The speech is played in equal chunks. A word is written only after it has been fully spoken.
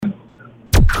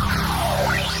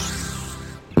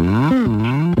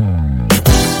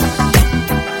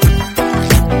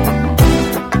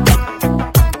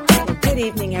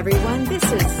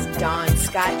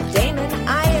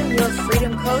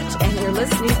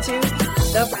to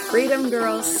the Freedom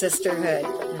Girls Sisterhood.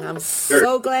 And I'm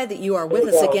so glad that you are with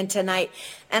us again tonight.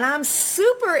 And I'm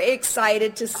super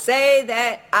excited to say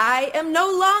that I am no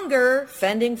longer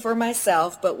fending for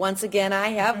myself, but once again, I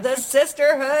have the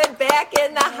sisterhood back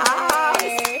in the house.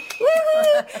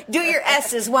 Woo-hoo. Do your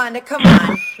S's, Wanda. Come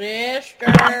on.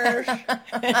 Sisters. I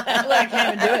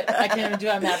can't even do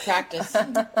it. I'm out of practice.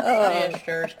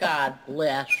 Sisters, God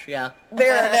bless you.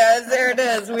 There it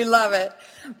is. We love it.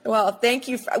 Well, thank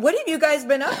you. What have you guys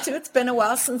been up to? It's been a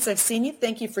while since I've seen you.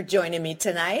 Thank you for joining me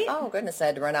tonight. Oh, goodness. I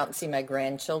had to run out and see my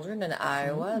grandchildren in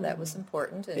Iowa. That was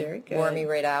important. And Very good. wore me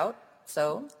right out.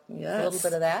 So yes. A little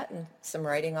bit of that and some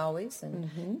writing always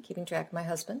and keeping track of my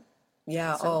husband.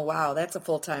 Yeah. So. Oh, wow. That's a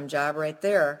full-time job right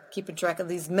there. Keeping track of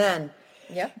these men.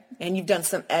 Yep. And you've done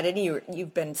some editing.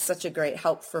 You've been such a great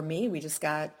help for me. We just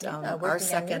got our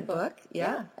second book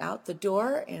out the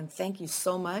door. And thank you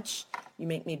so much. You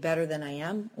make me better than I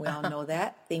am. We all know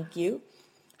that. Thank you.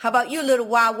 How about you, little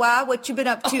Wawa? What you been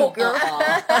up to, girl?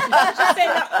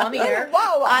 On the air.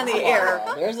 Whoa, on the air.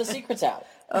 There's the secrets out.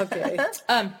 Okay.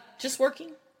 Just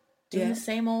working. Doing the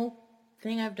same old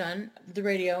thing I've done with the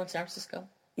radio in San Francisco.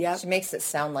 Yeah. She makes it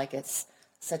sound like it's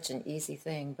such an easy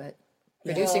thing, but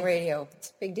producing radio, it's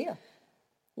a big deal.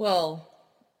 Well,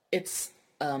 it's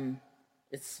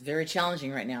very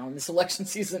challenging right now in this election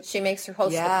season. She makes her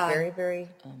host look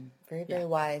very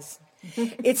wise.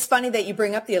 It's funny that you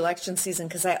bring up the election season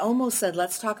because I almost said,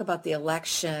 let's talk about the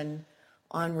election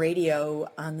on radio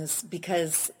on this,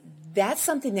 because that's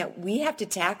something that we have to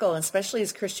tackle, especially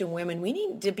as Christian women. We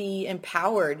need to be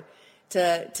empowered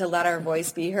to let our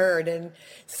voice be heard. And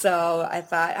so I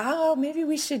thought, maybe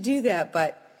we should do that.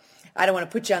 But I don't want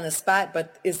to put you on the spot,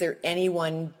 but is there any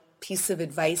one piece of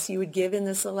advice you would give in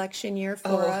this election year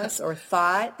for us, or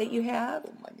thought that you have?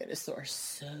 Oh my goodness, there are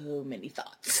so many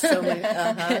thoughts. So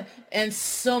many, and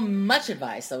so much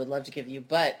advice I would love to give you.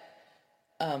 But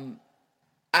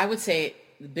I would say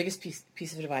the biggest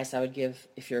piece of advice I would give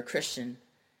if you're a Christian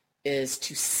is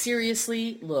to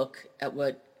seriously look at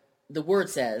what the Word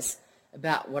says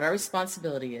about what our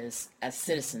responsibility is as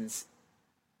citizens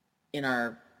in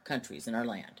our countries, in our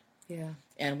land. Yeah.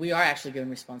 And we are actually given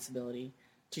responsibility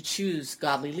to choose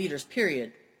godly leaders,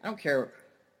 period. I don't care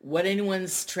what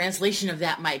anyone's translation of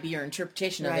that might be or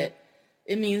interpretation of it.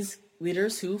 It means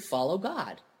leaders who follow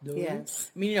God. Yes.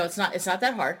 I mean, it's not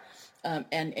that hard.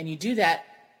 And you do that,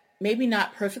 maybe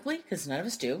not perfectly, because none of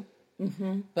us do.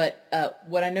 Mm-hmm. But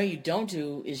what I know you don't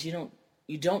do is you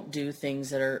don't do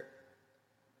things that are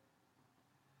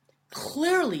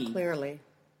clearly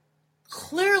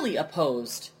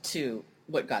opposed to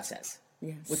what God says.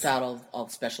 Yes. Without all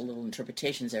the special little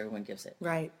interpretations everyone gives it.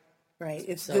 Right.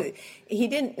 It's he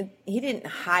didn't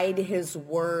hide his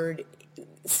word,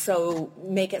 so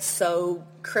make it so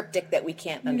cryptic that we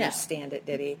can't understand it,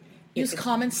 did he? Use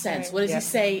common sense. Right. What does he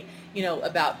say?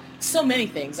 About so many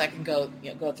things I can go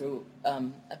through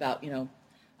about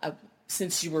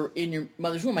since you were in your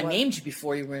mother's womb, I named you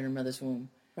before you were in your mother's womb.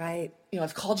 Right.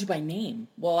 I've called you by name.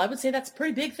 Well, I would say that's a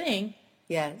pretty big thing.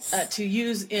 Yes. To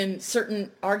use in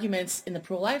certain arguments in the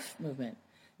pro-life movement.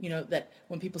 That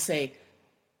when people say,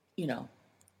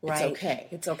 it's okay.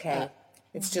 It's okay.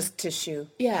 It's just tissue.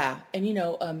 Yeah.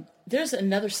 And, there's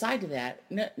another side to that.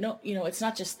 No, it's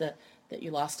not just that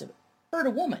you lost a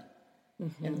woman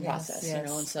in the process,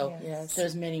 and so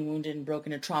there's many wounded and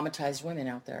broken and traumatized women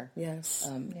out there. Yes.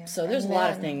 So there's a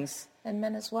lot of things. And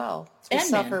men as well. And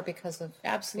suffer men. Because of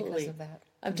that.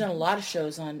 I've done a lot of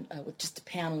shows on with just a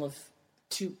panel of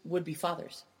two would-be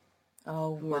fathers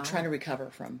who are trying to recover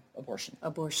from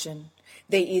abortion.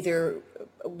 They either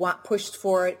pushed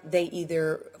for it, they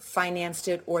either financed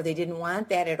it, or they didn't want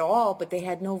that at all, but they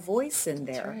had no voice in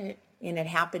there. That's right. And it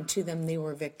happened to them. They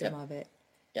were a victim of it.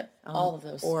 Yep, all of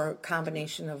those. Or a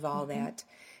combination of all that.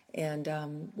 And,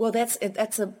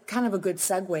 that's a kind of a good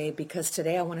segue, because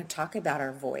today I want to talk about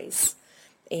our voice.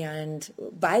 And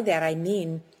by that I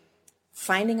mean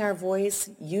finding our voice,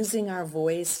 using our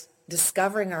voice,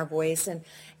 discovering our voice. And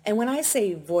when I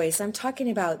say voice, I'm talking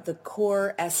about the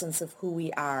core essence of who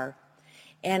we are.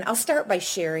 And I'll start by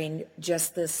sharing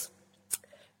just this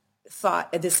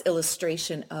thought, this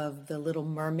illustration of the Little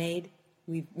Mermaid.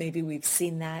 We've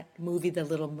seen that movie, The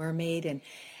Little Mermaid, and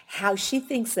how she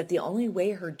thinks that the only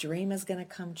way her dream is going to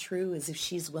come true is if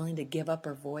she's willing to give up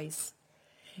her voice.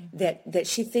 Mm-hmm. That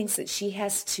she thinks that she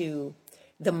has to,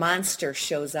 the monster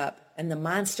shows up, and the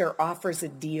monster offers a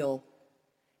deal.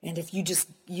 And if you just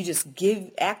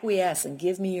acquiesce and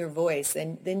give me your voice,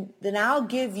 and then I'll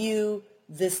give you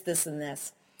this, and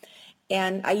this.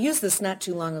 And I used this not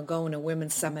too long ago in a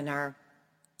women's seminar,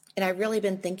 and I've really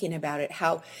been thinking about it,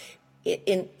 how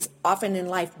often in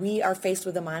life, we are faced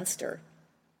with a monster.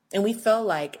 And we feel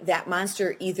like that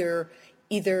monster either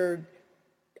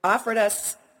offered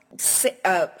us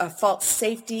a false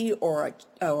safety or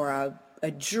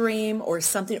a dream or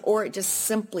something, or it just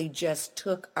simply just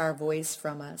took our voice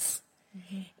from us.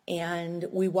 Mm-hmm. And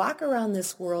we walk around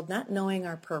this world not knowing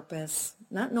our purpose,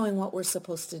 not knowing what we're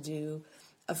supposed to do,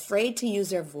 afraid to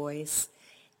use our voice.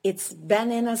 It's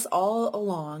been in us all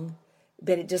along,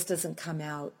 but it just doesn't come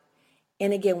out.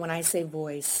 And again, when I say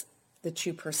voice, the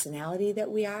true personality that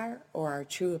we are, or our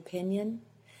true opinion.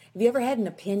 Have you ever had an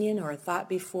opinion or a thought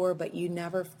before, but you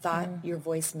never thought your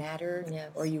voice mattered,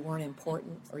 Yes. or you weren't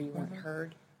important, or you weren't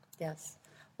heard? Yes.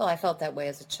 Well, I felt that way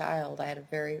as a child. I had a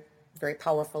very, very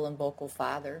powerful and vocal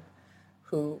father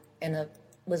who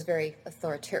was very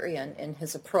authoritarian in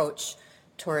his approach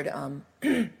toward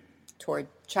toward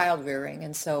child rearing.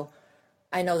 And so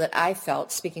I know that I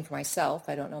felt, speaking for myself,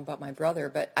 I don't know about my brother,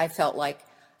 but I felt like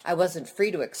I wasn't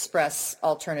free to express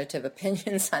alternative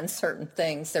opinions on certain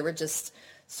things. There were just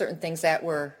certain things that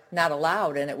were not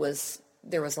allowed, and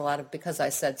there was a lot of because I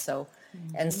said so.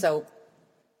 Mm-hmm. And so,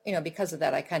 because of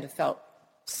that, I kind of felt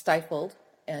stifled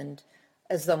and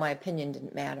as though my opinion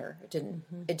didn't matter. It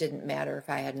didn't matter if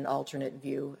I had an alternate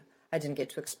view. I didn't get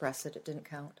to express it. It didn't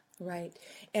count. Right.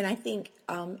 And I think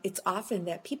it's often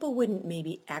that people wouldn't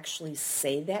maybe actually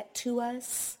say that to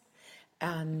us.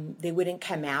 They wouldn't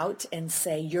come out and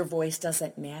say, your voice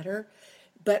doesn't matter.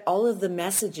 But all of the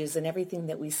messages and everything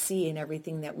that we see and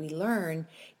everything that we learn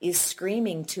is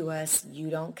screaming to us,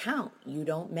 you don't count, you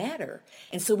don't matter.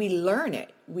 And so we learn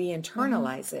it, we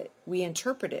internalize it, we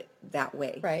interpret it that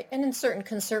way. Right. And in certain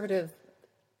conservative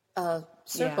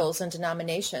circles and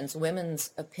denominations, women's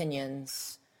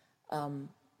opinions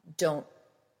don't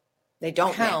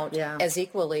count as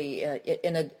equally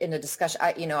in a discussion.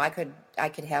 I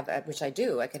could have, which I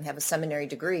do. I can have a seminary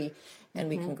degree, and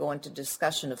we can go into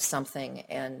discussion of something,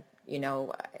 and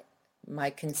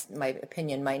my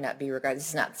opinion might not be regarded. This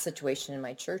is not the situation in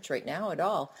my church right now at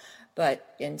all,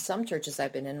 but in some churches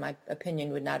I've been in, my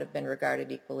opinion would not have been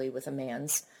regarded equally with a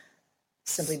man's,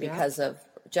 simply because of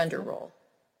gender role.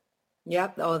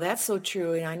 Yep. Oh, that's so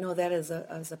true. And I know that as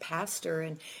a pastor,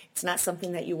 and it's not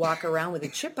something that you walk around with a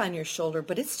chip on your shoulder,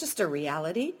 but it's just a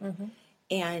reality. Mm-hmm.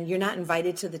 And you're not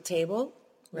invited to the table.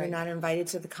 Right. You're not invited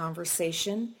to the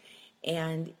conversation.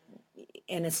 And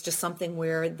it's just something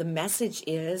where the message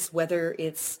is, whether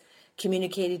it's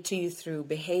communicated to you through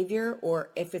behavior or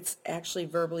if it's actually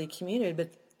verbally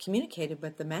communicated,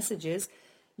 but the message is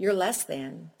you're less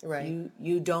than. Right.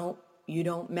 You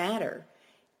don't matter.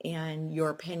 And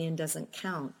your opinion doesn't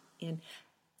count. And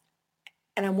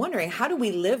I'm wondering, how do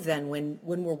we live then when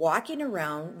we're walking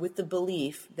around with the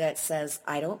belief that says,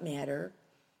 I don't matter,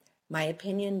 my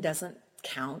opinion doesn't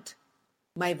count,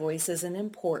 my voice isn't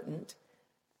important?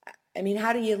 I mean,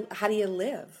 how do you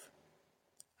live?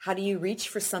 How do you reach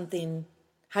for something?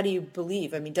 How do you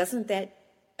believe? I mean, doesn't that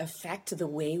affect the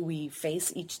way we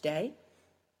face each day?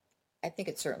 I think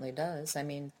it certainly does. I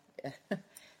mean,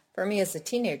 for me as a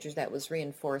teenager, that was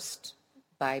reinforced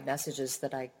by messages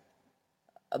that I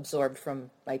absorbed from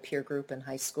my peer group in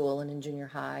high school and in junior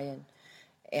high.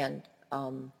 And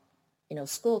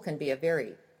school can be a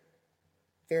very,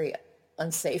 very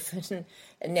unsafe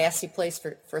and nasty place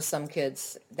for some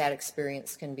kids. That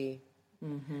experience can be.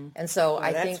 Mm-hmm. And so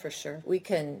I think for sure. we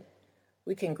can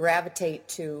gravitate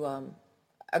to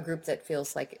a group that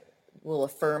feels like it will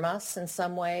affirm us in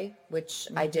some way, which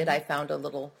I did. I found a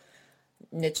little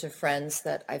niche of friends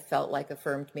that I felt like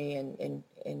affirmed me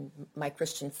in my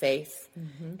Christian faith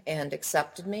and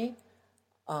accepted me.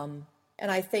 And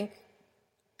I think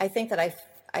that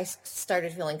I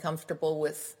started feeling comfortable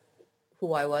with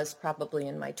who I was probably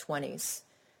in my 20s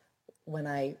when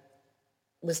I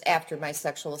was after my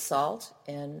sexual assault,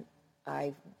 and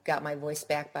I got my voice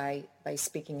back by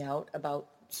speaking out about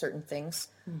certain things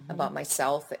about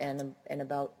myself and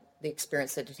about the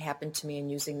experience that had happened to me,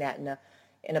 and using that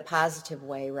in a positive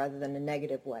way rather than a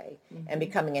negative way, and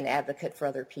becoming an advocate for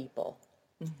other people.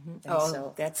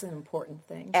 So that's an important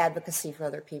thing. Advocacy for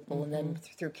other people, and then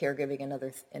through caregiving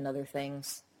and other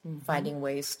things, finding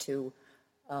ways to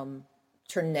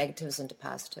turn negatives into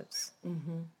positives.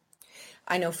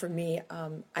 I know for me,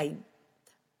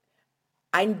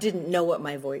 I didn't know what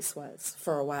my voice was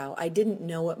for a while. I didn't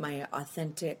know what my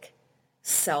authentic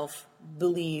self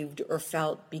believed or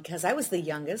felt, because I was the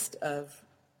youngest of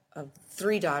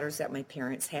 3 daughters that my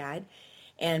parents had.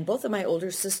 And both of my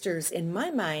older sisters, in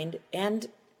my mind, and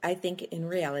I think in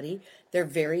reality, they're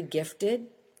very gifted.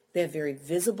 They have very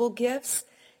visible gifts,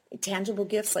 tangible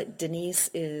gifts. Like Denise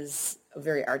is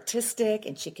very artistic,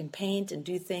 and she can paint and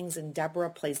do things, and Deborah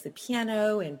plays the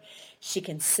piano, and she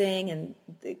can sing, and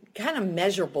kind of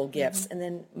measurable gifts. And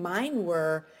then mine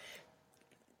were,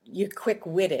 you're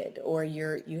quick-witted, or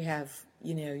you're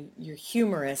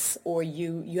humorous, or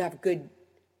you have good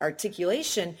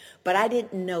articulation, but I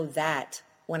didn't know that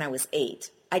when I was 8.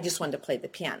 I just wanted to play the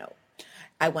piano.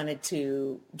 I wanted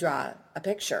to draw a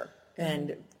picture,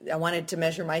 and I wanted to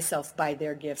measure myself by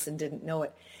their gifts and didn't know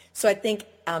it. So I think,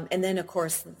 and then of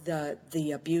course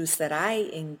the abuse that I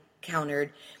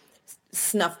encountered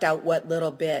snuffed out what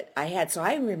little bit I had. So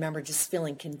I remember just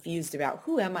feeling confused about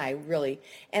who am I really?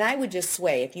 And I would just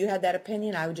sway. If you had that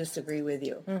opinion, I would just agree with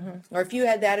you. Or if you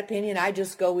had that opinion, I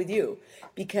just go with you,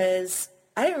 because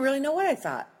I didn't really know what I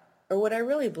thought or what I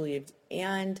really believed.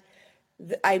 And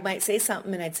I might say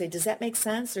something and I'd say, does that make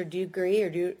sense? Or do you agree? Or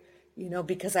do you,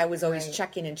 because I was always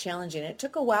checking and challenging. It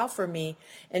took a while for me,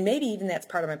 and maybe even that's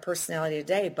part of my personality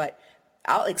today, but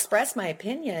I'll express my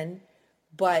opinion,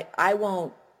 but I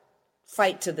won't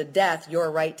fight to the death your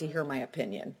right to hear my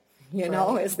opinion,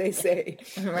 as they say.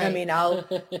 I mean, I'll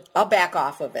back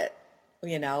off of it,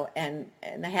 and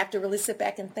I have to really sit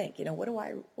back and think, what do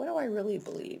I really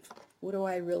believe? What do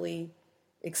I really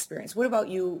experience? What about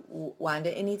you,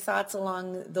 Wanda? Any thoughts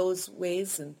along those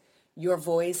ways, and your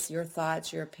voice, your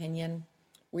thoughts, your opinion?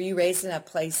 Were you raised in a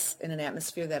place, in an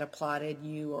atmosphere that applauded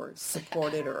you or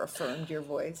supported or affirmed your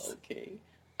voice? Okay.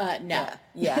 No.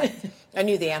 Yeah. I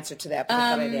knew the answer to that, but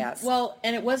I thought I'd ask. Well,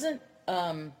 and it wasn't,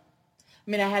 I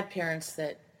had parents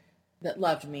that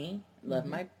loved me, loved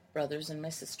my brothers and my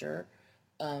sister,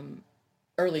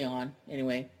 early on,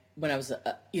 anyway, when I was,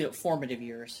 formative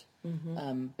years.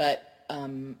 But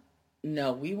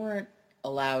no, we weren't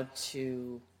allowed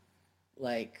to,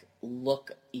 look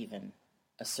even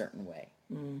a certain way.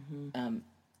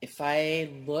 If I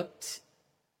looked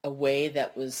a way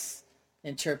that was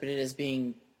interpreted as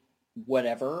being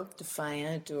whatever,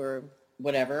 defiant or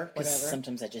whatever, because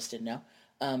sometimes I just didn't know,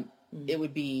 it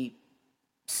would be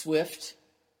swift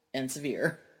and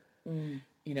severe,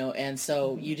 and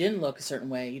so you didn't look a certain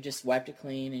way. You just wiped it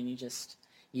clean, and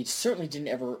you certainly didn't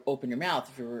ever open your mouth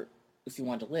if you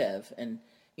wanted to live, and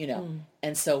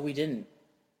and so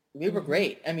we were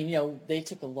great. They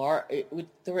took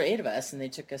there were 8 of us, and they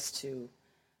took us to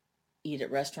eat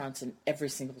at restaurants, and every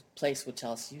single place would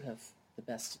tell us, you have the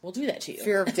best, we'll do that to you.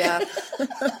 Fear of death.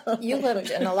 You lived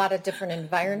in a lot of different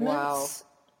environments,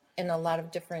 in a lot of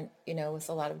different, with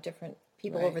a lot of different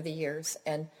people over the years.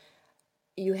 And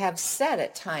you have said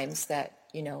at times that,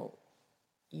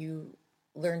 you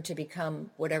learned to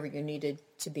become whatever you needed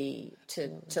to be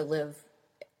to live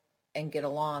and get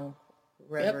along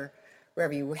wherever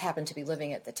you happened to be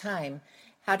living at the time.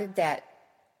 How did that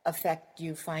affect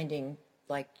you finding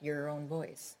your own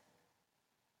voice?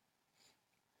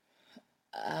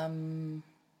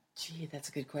 That's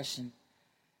a good question.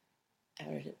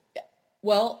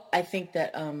 Well, I think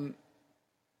that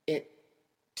it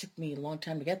took me a long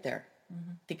time to get there. I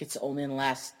think it's only in the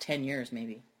last 10 years,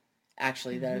 maybe,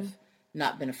 actually, that I've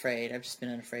not been afraid. I've just been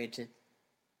unafraid to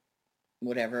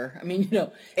whatever.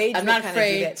 Age I'm not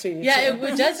afraid. Do that to you, yeah, too.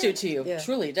 it does do it to you. Yeah.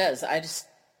 Truly it does. I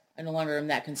no longer am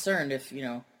that concerned if,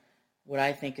 what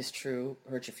I think is true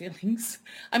hurt your feelings.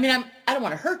 I don't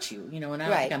want to hurt you, and I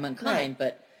don't think I'm unkind,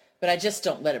 but I just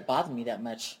don't let it bother me that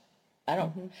much. I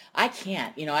don't, I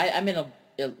can't, I'm in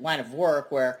a line of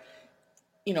work where,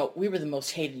 we were the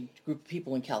most hated group of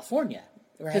people in California,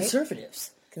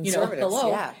 conservatives, hello,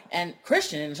 yeah. And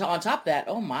Christian, and on top of that,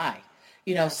 oh my,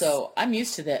 so I'm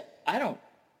used to that. I don't,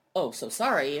 so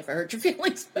sorry if I hurt your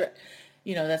feelings, but,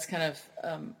 that's kind of,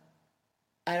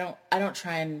 I don't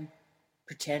try and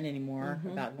pretend anymore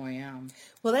about who I am.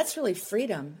 Well, that's really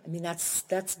freedom.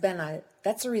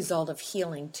 That's a result of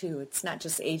healing too. It's not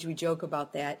just age. We joke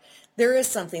about that. There is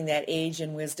something that age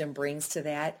and wisdom brings to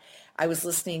that. I was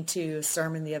listening to a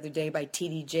sermon the other day by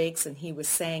T.D. Jakes, and he was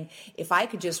saying, if I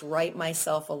could just write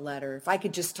myself a letter, if I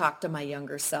could just talk to my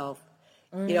younger self,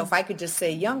 if I could just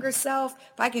say, younger self,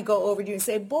 if I could go over to you and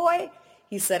say, boy,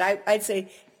 he said, I'd say,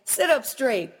 sit up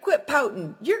straight, quit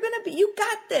pouting. You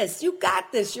got this,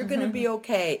 you're going to be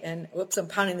okay. And whoops, I'm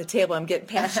pounding the table, I'm getting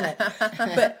passionate.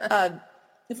 But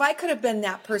if I could have been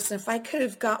that person, if I could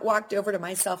have walked over to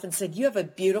myself and said, you have a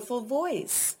beautiful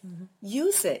voice,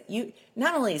 use it. You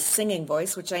not only a singing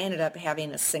voice, which I ended up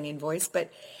having a singing voice,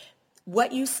 but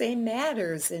what you say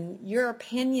matters, and your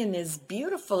opinion is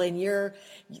beautiful, and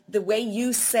the way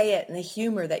you say it and the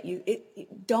humor that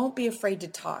don't be afraid to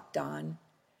talk, Dawn.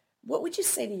 What would you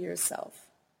say to yourself?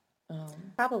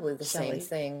 Probably the Shelly?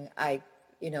 same thing. I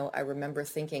remember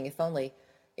thinking, if only,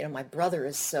 my brother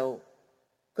is so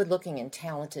good looking and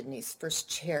talented, and he's first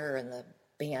chair in the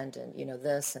band and,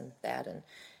 this and that. And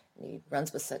he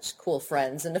runs with such cool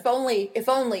friends. And if only, if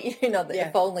only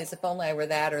I were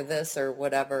that or this or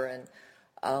whatever. And,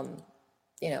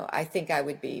 I think I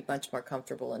would be much more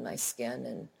comfortable in my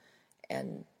skin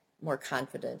and more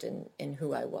confident in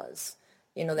who I was.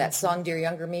 That song, Dear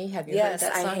Younger Me, have you heard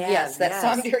that song? Yes, that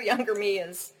song, Dear Younger Me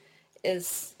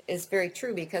is very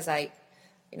true because I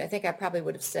think I probably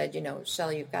would have said,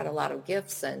 Shelly, you've got a lot of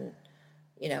gifts and,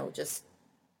 just,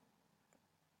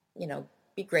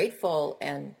 be grateful.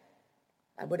 And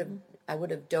I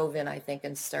would have dove in, I think,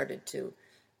 and started to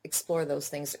explore those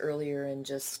things earlier and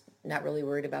just not really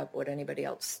worried about what anybody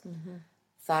else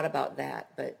thought about that,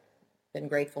 but been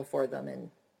grateful for them and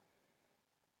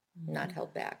not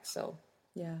held back. So,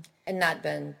 yeah. And not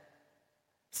been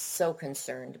so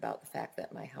concerned about the fact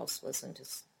that my house wasn't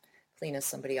as clean as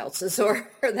somebody else's or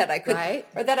that I could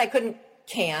or that I couldn't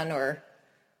can or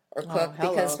cook.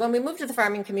 Because when we moved to the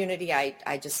farming community,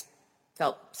 I just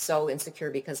felt so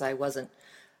insecure because I wasn't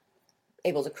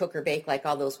able to cook or bake like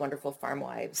all those wonderful farm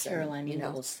wives. Caroline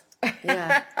Ingalls.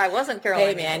 Yeah. I wasn't Caroline.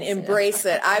 Hey man, embrace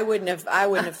it. I wouldn't have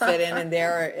fit in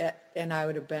there, and I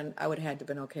would have had to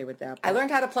been okay with that. But. I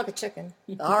learned how to pluck a chicken.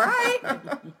 All right.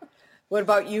 What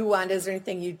about you, Wanda? Is there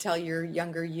anything you'd tell your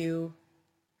younger you?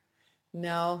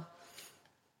 No.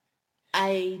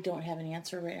 I don't have an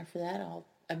answer right now for that.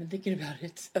 I've been thinking about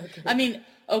it. Okay. I mean,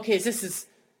 okay,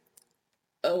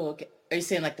 okay. Are you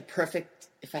saying like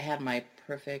if I had my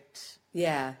perfect...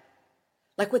 Yeah.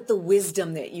 Like with the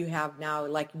wisdom that you have now,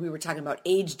 like we were talking about,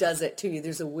 age does it to you.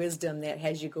 There's a wisdom that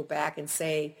has you go back and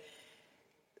say,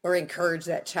 or encourage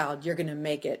that child, you're going to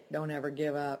make it. Don't ever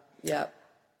give up. Yep.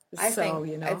 I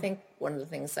think one of the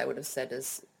things I would have said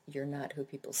is, you're not who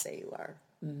people say you are.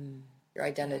 Your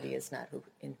identity is not who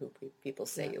people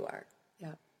say you are.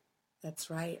 Yeah, that's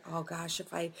right. Oh gosh, and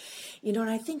I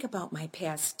think about my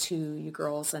past too, you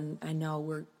girls, and I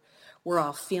know we're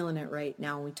all feeling it right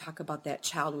now. When we talk about that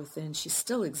child within, she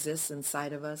still exists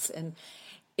inside of us. And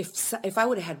if I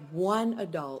would have had one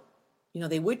adult,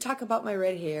 they would talk about my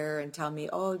red hair and tell me,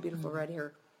 oh, beautiful red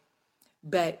hair.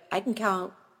 But I can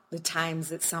count the times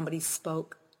that somebody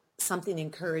spoke something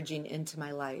encouraging into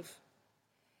my life.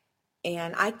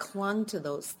 And I clung to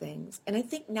those things. And I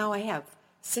think now I have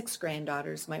 6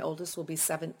 granddaughters. My oldest will be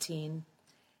 17,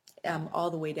 all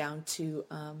the way down to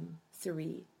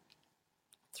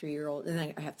 3-year-old. And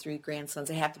then I have 3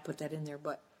 grandsons. I have to put that in there.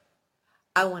 But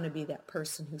I want to be that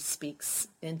person who speaks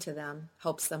into them,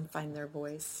 helps them find their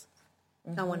voice.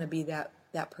 I want to be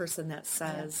that person that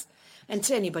says, and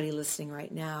to anybody listening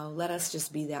right now, let us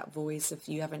just be that voice if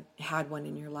you haven't had one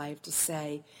in your life to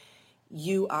say,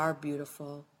 you are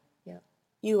beautiful.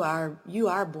 You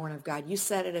are born of God. You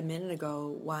said it a minute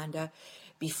ago, Wanda.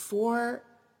 Before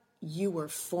you were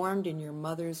formed in your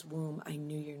mother's womb, I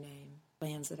knew your name,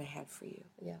 plans that I had for you.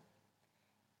 Yeah.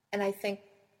 And I think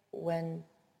when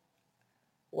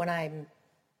I'm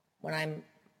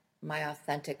my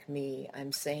authentic me,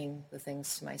 I'm saying the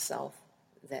things to myself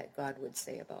that God would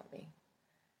say about me.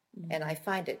 And I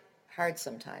find it hard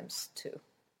sometimes too.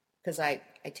 Because I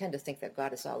tend to think that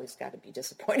God has always got to be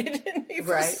disappointed in me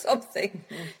for something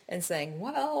and saying,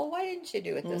 well, why didn't you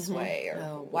do it this way?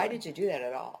 Or why did you do that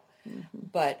at all?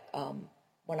 But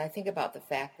when I think about the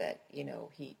fact that,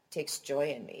 he takes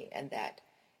joy in me and that,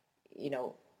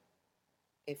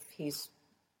 if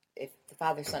the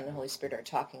Father, Son, and Holy Spirit are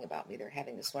talking about me, they're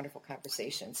having this wonderful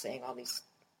conversation, saying all these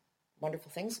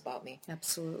wonderful things about me.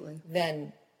 Absolutely.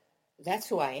 Then that's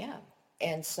who I am.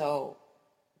 And so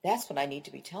that's what I need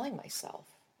to be telling myself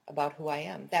about who I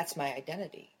am. That's my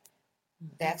identity.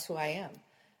 That's who I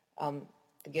am.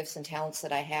 The gifts and talents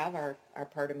that I have are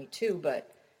part of me too, but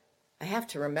I have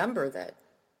to remember that,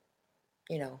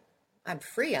 I'm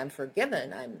free, I'm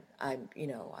forgiven,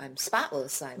 I'm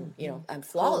spotless, I'm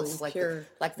flawless,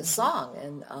 like the song.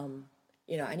 And,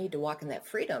 I need to walk in that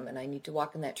freedom and I need to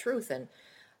walk in that truth. And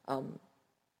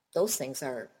those things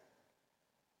are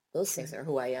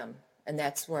who I am. And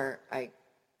that's where I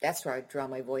draw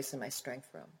my voice and my strength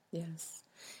from. Yes,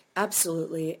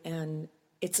 absolutely. And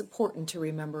it's important to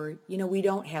remember, we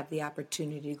don't have the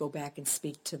opportunity to go back and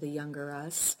speak to the younger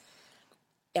us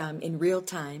in real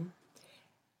time,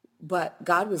 but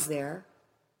God was there.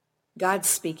 God's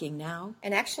speaking now.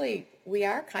 And actually, we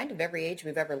are kind of every age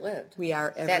we've ever lived. We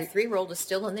are. That 3-year-old is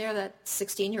still in there. That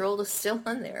 16-year-old is still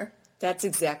in there. That's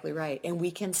exactly right. And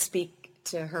we can speak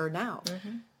to her now.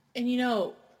 Mm-hmm.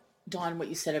 And Dawn, what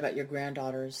you said about your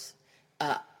granddaughters,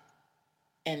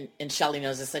 and Shelly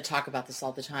knows this, I talk about this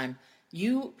all the time,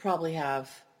 you probably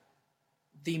have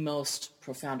the most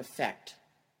profound effect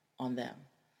on them.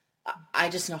 I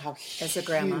just know how As a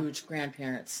grandma. huge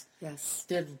grandparents. Yes.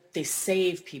 They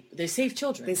save people. They save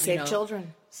children. They save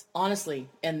children. Honestly,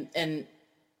 and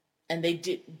they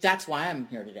did. That's why I'm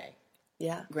here today.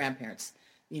 Yeah. Grandparents,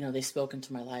 they spoke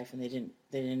into my life, and they didn't.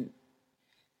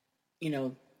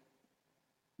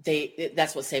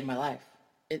 That's what saved my life.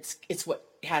 It's what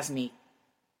has me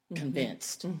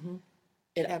convinced. Mm-hmm.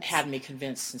 It had me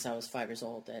convinced since I was 5 years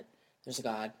old that there's a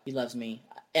God. He loves me.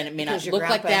 And it may not look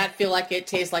like that, feel like it,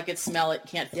 taste like it, smell it,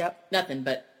 can't, nothing.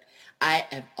 But I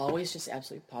have always just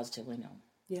absolutely positively known.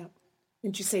 Yeah.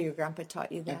 Didn't you say your grandpa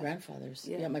taught you that? My grandfathers.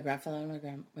 Yeah, my grandfather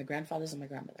and my grandfathers and my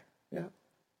grandmother. Yeah.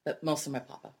 But mostly my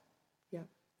papa. Yeah.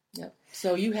 Yep.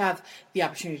 So you have the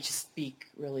opportunity to speak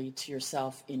really to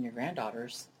yourself in your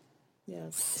granddaughters.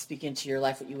 Yes. Speak into your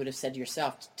life what you would have said to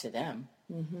yourself to them.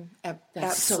 Mm-hmm. That's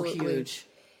Absolutely. so huge.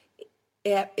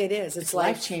 It is. It's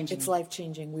life-changing. It's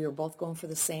life-changing. We were both going for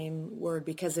the same word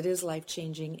because it is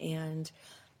life-changing, and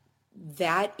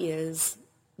that is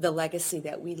the legacy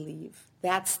that we leave.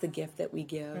 That's the gift that we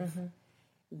give. Mm-hmm.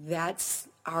 That's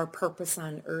our purpose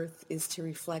on earth, is to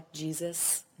reflect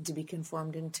Jesus, to be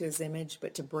conformed into his image,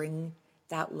 but to bring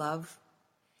that love.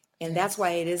 And that's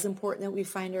why it is important that we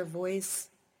find our voice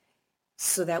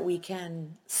so that we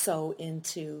can sow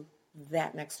into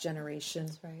that next generation.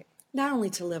 That's right. Not only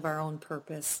to live our own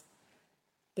purpose,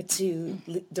 but to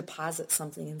deposit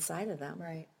something inside of them.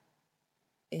 Right.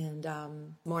 And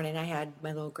morning I had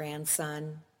my little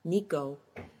grandson, Nico,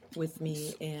 with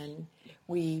me, and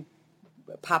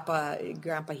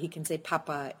Grandpa, he can say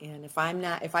Papa, and if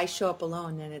I show up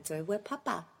alone, then it's what,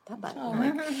 Papa. Oh.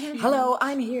 I'm like, hello,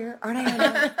 I'm here, aren't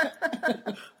I?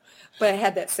 But I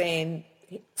had that same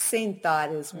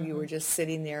thought as we were just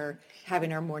sitting there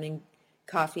having our morning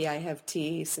coffee. I have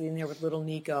tea, sitting there with little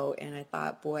Nico, and I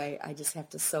thought, boy, I just have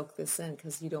to soak this in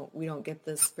because we don't get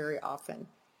this very often.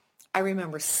 I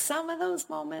remember some of those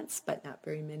moments, but not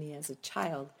very many as a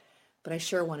child. But I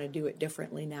sure want to do it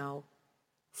differently now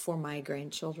for my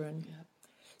grandchildren. Yep.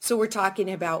 So we're talking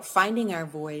about finding our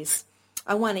voice.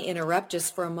 I want to interrupt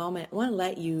just for a moment. I want to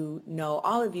let you know,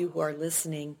 all of you who are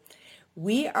listening,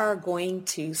 we are going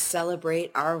to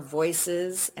celebrate our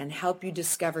voices and help you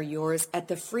discover yours at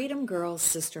the Freedom Girls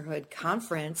Sisterhood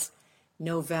Conference,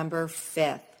 November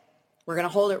 5th. We're going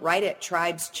to hold it right at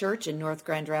Tribes Church in North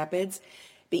Grand Rapids,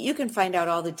 but you can find out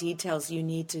all the details you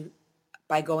need to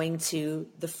by going to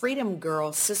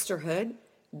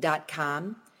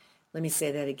thefreedomgirlsisterhood.com. Let me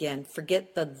say that again.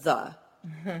 Forget the.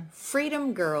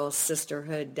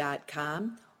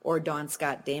 freedomgirlsisterhood.com or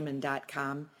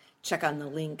dawnscottdamon.com. Check on the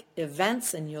link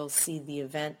events, and you'll see the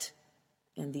event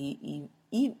and the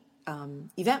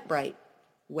Eventbrite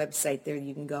website there.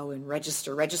 You can go and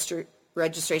register.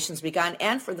 Registration's begun,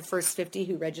 and for the first 50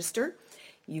 who register,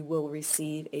 you will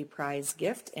receive a prize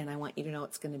gift, and I want you to know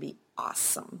it's going to be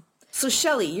awesome. So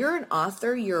Shelly, you're an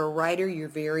author, you're a writer, you're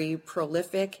very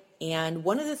prolific, and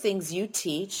one of the things you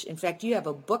teach, in fact, you have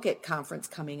a book at conference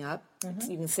coming up.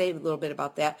 Mm-hmm. You can say a little bit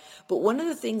about that, but one of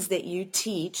the things that you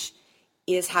teach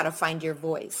is how to find your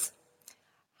voice.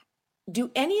 Do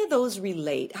any of those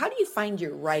relate? How do you find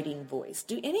your writing voice?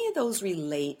 Do any of those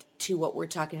relate to what we're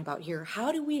talking about here?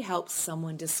 How do we help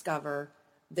someone discover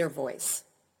their voice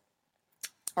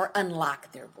or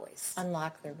unlock their voice?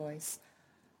 Unlock their voice.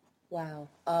 Wow.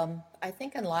 I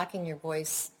think unlocking your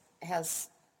voice has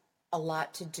a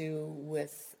lot to do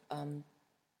with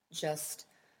just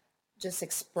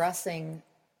expressing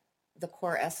the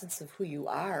core essence of who you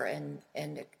are and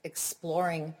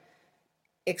exploring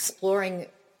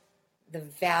the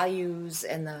values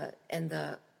and the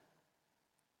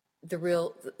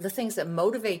things that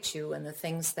motivate you and the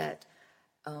things that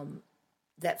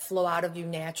flow out of you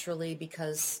naturally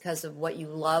because of what you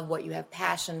love, what you have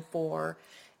passion for.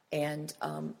 And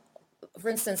for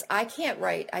instance, I can't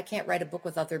write a book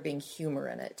without there being humor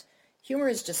in it. Humor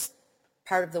is just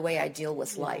part of the way I deal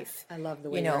with life. I love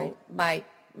the way you write.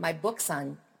 My books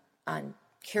on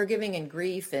caregiving and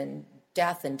grief and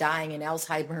death and dying and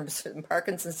Alzheimer's and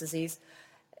Parkinson's disease,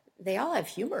 they all have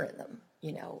humor in them,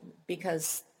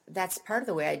 because that's part of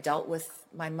the way I dealt with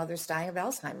my mother's dying of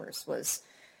Alzheimer's was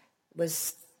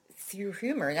through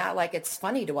humor. Not like it's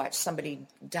funny to watch somebody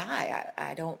die.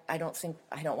 I don't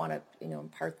want to,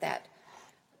 impart that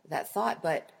thought,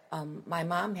 but my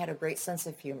mom had a great sense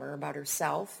of humor about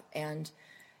herself. And,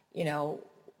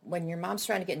 when your mom's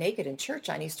trying to get naked in church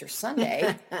on Easter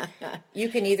Sunday, you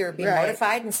can either be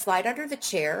mortified and slide under the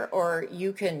chair, or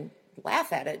you can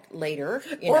laugh at it later,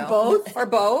 or both,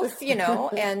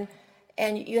 and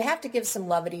you have to give some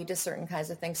levity to certain kinds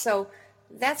of things. So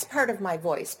that's part of my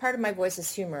voice. Part of my voice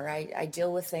is humor. I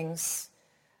deal with things.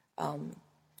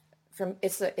 For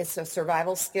it's a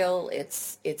survival skill.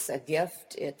 It's a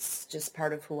gift. It's just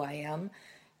part of who I am,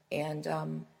 and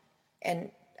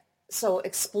so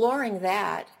exploring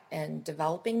that and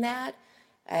developing that,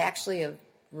 I actually have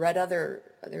read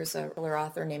there's a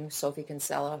author named Sophie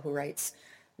Kinsella who writes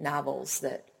novels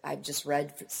that I've just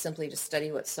read simply to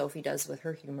study what Sophie does with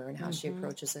her humor and how she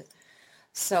approaches it.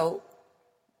 So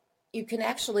you can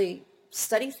actually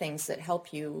study things that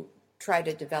help you try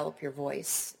to develop your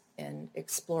voice and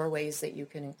explore ways that you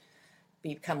can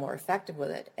become more effective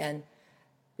with it and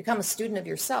become a student of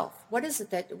yourself. What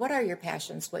are your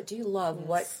passions? What do you love?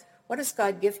 Yes. What has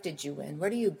God gifted you in?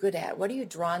 What are you good at? What are you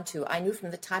drawn to? I knew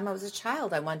from the time I was a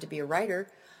child I wanted to be a writer.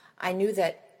 I knew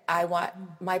that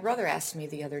my brother asked me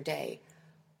the other day,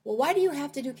 well, why do you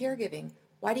have to do caregiving?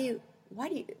 Why do you,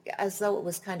 as though it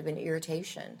was kind of an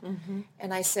irritation.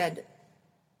 And I said,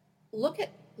 look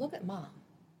at Mom.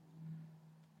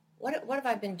 What have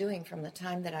I been doing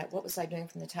what was I doing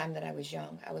from the time that I was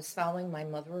young? I was following my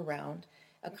mother around,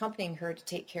 accompanying her to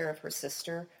take care of her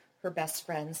sister, her best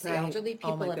friends, the elderly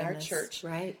people in our church,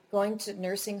 going to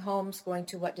nursing homes, going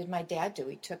to, what did my dad do?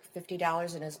 He took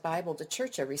 $50 in his Bible to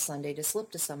church every Sunday to slip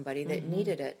to somebody that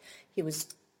needed it. He was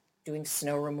doing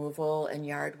snow removal and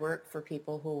yard work for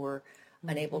people who were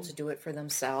unable to do it for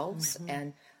themselves.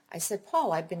 And I said,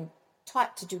 Paul, I've been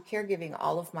taught to do caregiving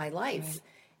all of my life.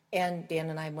 And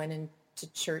Dan and I went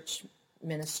into church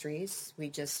ministries. We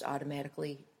just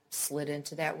automatically slid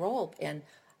into that role. And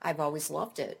I've always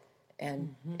loved it.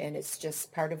 And it's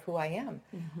just part of who I am.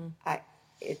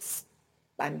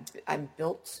 I'm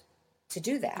built to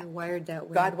do that. You're wired that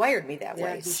way. God wired me that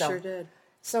way. He sure did.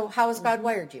 So how has God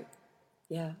wired you?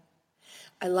 Yeah.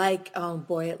 I like, oh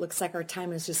boy, it looks like our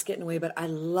time is just getting away, but I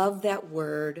love that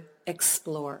word,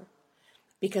 explore.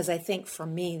 Because I think for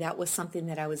me, that was something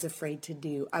that I was afraid to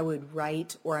do. I would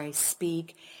write or I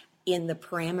speak in the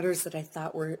parameters that I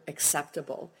thought were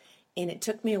acceptable. And it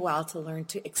took me a while to learn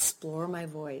to explore my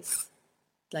voice.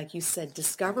 Like you said,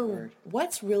 discover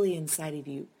what's really inside of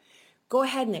you. Go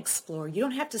ahead and explore. You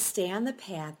don't have to stay on the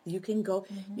path. You can go,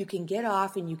 you can get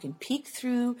off and you can peek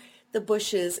through the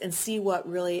bushes and see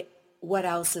what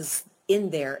else is in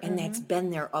there. And that's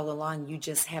been there all along. You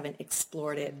just haven't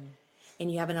explored it.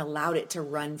 And you haven't allowed it to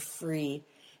run free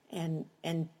and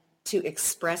to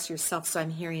express yourself. So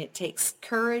I'm hearing it takes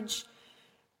courage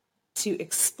to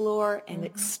explore and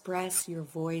express your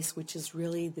voice, which is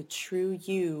really the true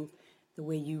you, the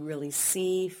way you really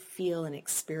see, feel, and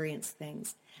experience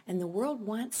things. And the world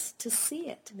wants to see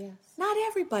it. Yes. Not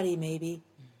everybody, maybe,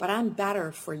 but I'm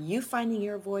better for you finding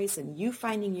your voice and you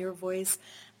finding your voice,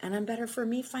 and I'm better for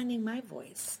me finding my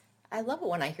voice. I love it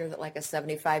when I hear that like a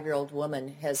 75-year-old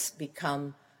woman has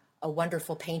become a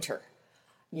wonderful painter.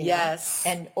 Yes.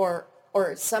 And or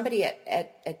somebody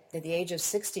at the age of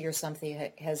 60 or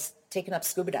something has taken up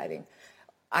scuba diving.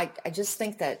 I just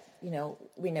think that,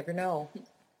 we never know.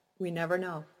 We never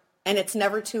know. And it's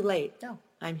never too late. No.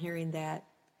 I'm hearing that.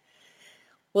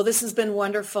 Well, this has been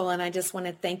wonderful, and I just want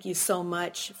to thank you so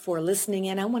much for listening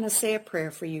in. I want to say a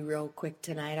prayer for you real quick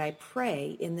tonight. I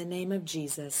pray in the name of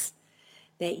Jesus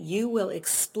that you will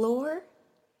explore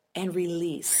and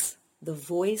release the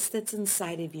voice that's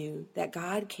inside of you, that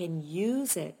God can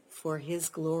use it for his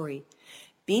glory.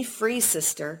 Be free,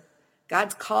 sister.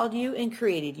 God's called you and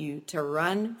created you to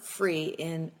run free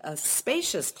in a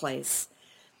spacious place.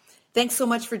 Thanks so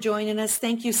much for joining us.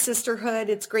 Thank you, Sisterhood.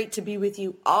 It's great to be with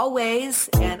you always.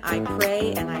 And I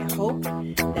pray and I hope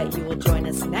that you will join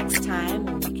us next time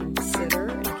when we consider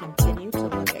and continue to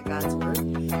look at God's Word.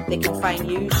 They can find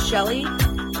you, Shelly,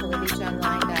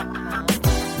 televisiononline.com.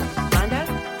 Wanda?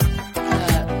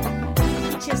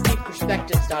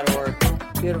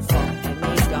 PTSDperspectives.org. Beautiful. And me,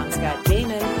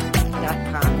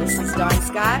 DawnScottDamon.com. This is Dawn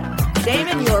Scott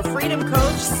Damon, your freedom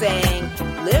coach, saying,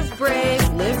 live brave,